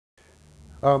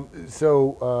How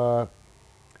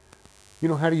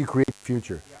do you create the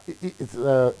future?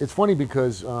 It's funny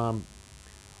because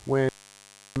when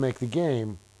you make the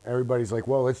game, everybody's like,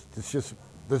 well, let's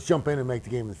jump in and make the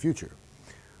game in the future.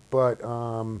 But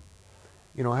I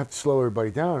have to slow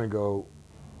everybody down and go,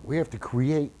 we have to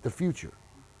create the future.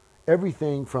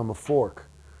 Everything from a fork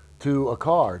to a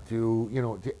car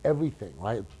to everything,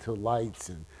 right? To lights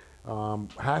and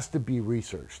has to be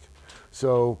researched.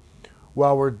 So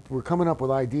while we're coming up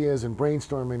with ideas and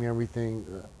brainstorming and everything,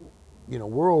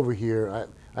 we're over here.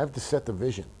 I have to set the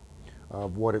vision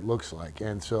of what it looks like,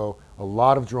 and so a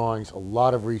lot of drawings, a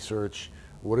lot of research.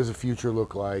 What does the future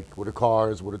look like? What are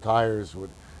cars? What are tires? What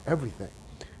everything?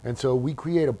 And so we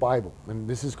create a Bible, and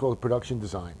this is called production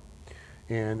design,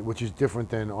 and which is different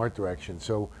than art direction.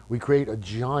 So we create a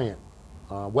giant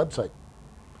website,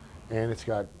 and it's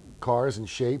got cars and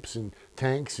shapes and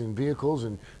tanks and vehicles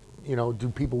and do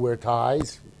people wear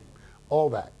ties, all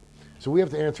that. So we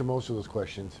have to answer most of those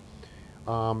questions,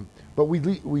 but we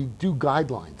do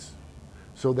guidelines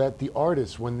so that the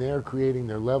artists, when they're creating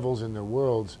their levels and their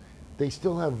worlds, they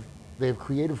have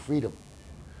creative freedom.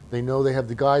 They know they have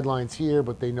the guidelines here,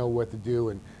 but they know what to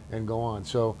do and go on.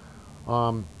 So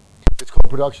it's called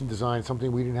production design,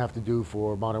 something we didn't have to do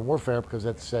for Modern Warfare because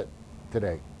that's set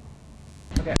today.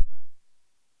 Okay.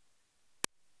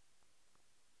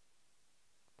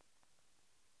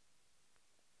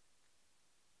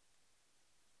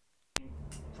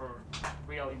 For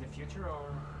real in the future,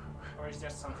 or is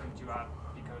just something to add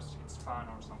because it's fun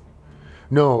or something?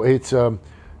 No,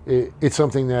 it's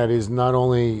something that is not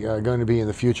only going to be in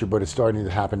the future, but it's starting to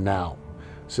happen now.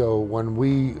 So when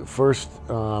we first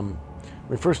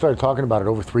started talking about it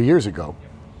over 3 years ago,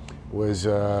 was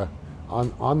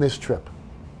on this trip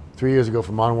 3 years ago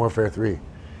for Modern Warfare 3,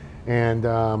 and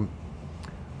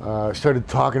started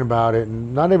talking about it,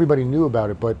 and not everybody knew about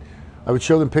it, but I would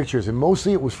show them pictures, and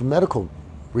mostly it was for medical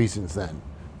reasons then.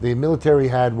 The military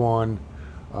had one,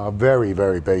 very,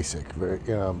 very basic,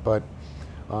 but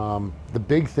the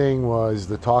big thing was,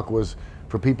 the talk was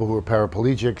for people who were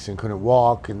paraplegics and couldn't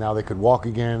walk, and now they could walk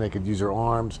again, they could use their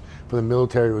arms. For the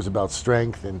military, it was about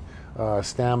strength and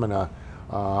stamina.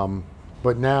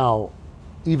 But now,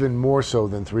 even more so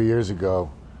than 3 years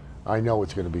ago, I know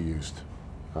it's going to be used.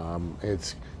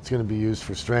 It's going to be used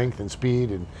for strength and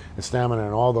speed and stamina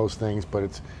and all those things,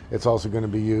 but it's also going to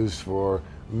be used for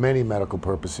many medical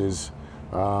purposes.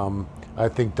 I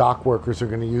think dock workers are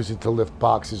going to use it to lift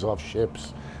boxes off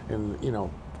ships and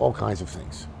all kinds of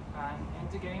things. And in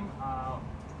the game, how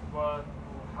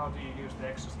do you use the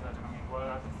exoskeleton? I mean, what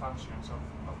are the functions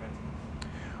of it?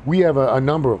 We have a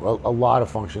lot of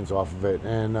functions off of it,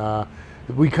 and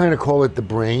we kind of call it the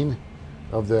brain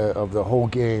of the whole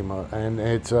game. And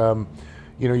it's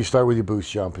you start with your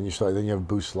boost jump, and then you have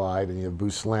boost slide, and you have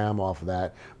boost slam off of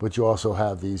that. But you also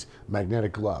have these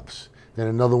magnetic gloves. Then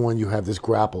another one, you have this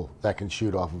grapple that can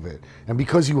shoot off of it. And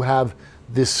because you have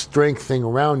this strength thing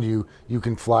around you, you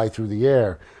can fly through the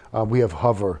air. We have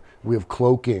hover, we have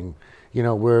cloaking.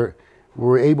 We're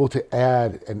able to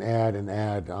add and add and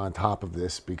add on top of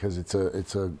this because it's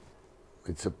a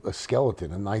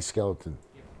skeleton, a nice skeleton.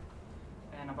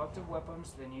 And about the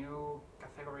weapons, the new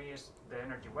category is the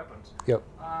energy weapons. Yep.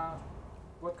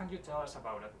 What can you tell us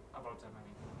about them? I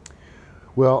mean?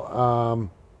 Well,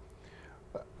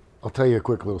 I'll tell you a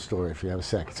quick little story if you have a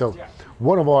second. So,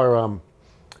 one of our,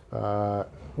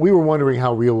 we were wondering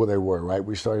how real they were, right?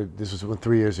 This was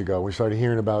 3 years ago. We started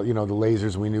hearing about, the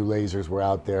lasers. We knew lasers were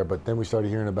out there, but then we started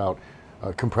hearing about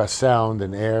compressed sound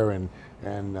and air and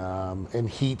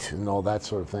heat and all that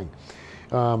sort of thing.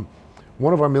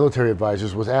 One of our military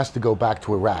advisors was asked to go back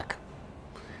to Iraq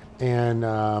and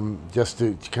just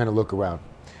to kind of look around.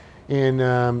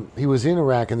 And he was in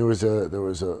Iraq, and there was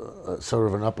a sort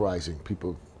of an uprising,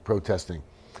 people protesting.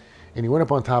 And he went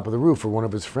up on top of the roof, where one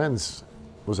of his friends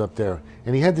was up there,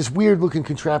 and he had this weird looking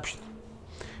contraption.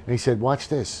 And he said, "Watch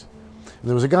this." And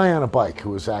there was a guy on a bike who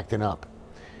was acting up,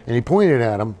 and he pointed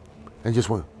at him and just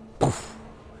went poof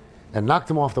and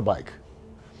knocked him off the bike.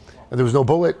 And there was no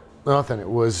bullet, nothing. It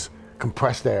was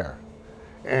compressed air,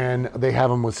 and they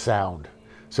have them with sound.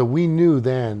 So we knew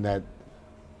then that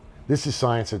this is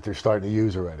science that they're starting to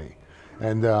use already.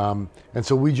 And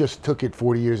so we just took it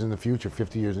 40 years in the future,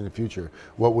 50 years in the future.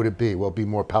 What would it be? Well, it'd be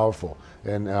more powerful.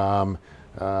 And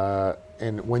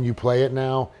when you play it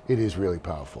now, it is really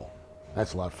powerful.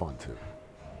 That's a lot of fun too.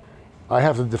 I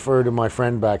have to defer to my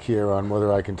friend back here on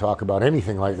whether I can talk about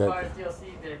anything like that. As far as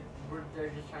DLC, they're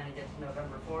just trying to get to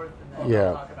November 4th, and then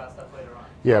we'll talk about stuff later on.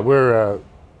 Yeah,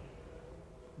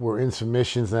 we're in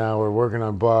submissions now. We're working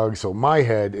on bugs. So my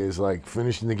head is like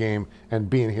finishing the game and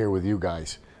being here with you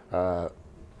guys.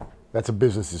 That's a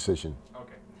business decision.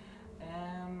 Okay.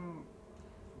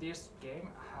 This game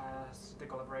has the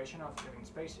collaboration of Kevin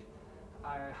Spacey.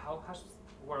 How has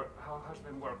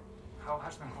been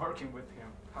working with him?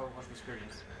 How was the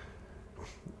experience?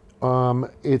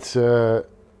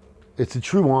 It's a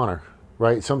true honor,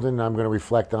 right? Something I'm going to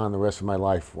reflect on the rest of my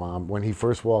life. When he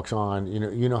first walks on,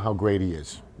 you know how great he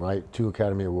is, right? 2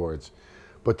 Academy Awards,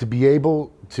 but to be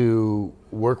able to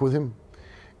work with him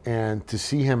and to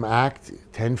see him act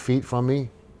 10 feet from me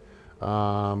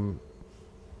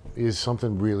is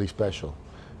something really special.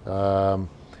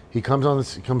 He comes on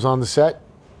the set,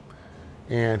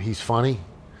 and he's funny,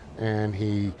 and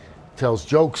he tells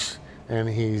jokes, and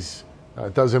he's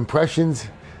does impressions,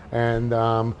 and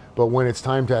but when it's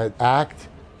time to act,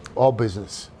 all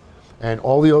business, and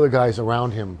all the other guys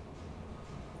around him,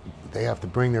 they have to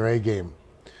bring their A game.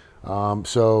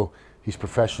 So he's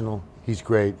professional, he's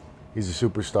great, he's a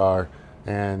superstar,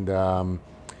 and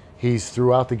he's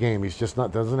throughout the game. He's just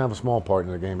doesn't have a small part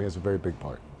in the game. He has a very big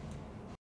part.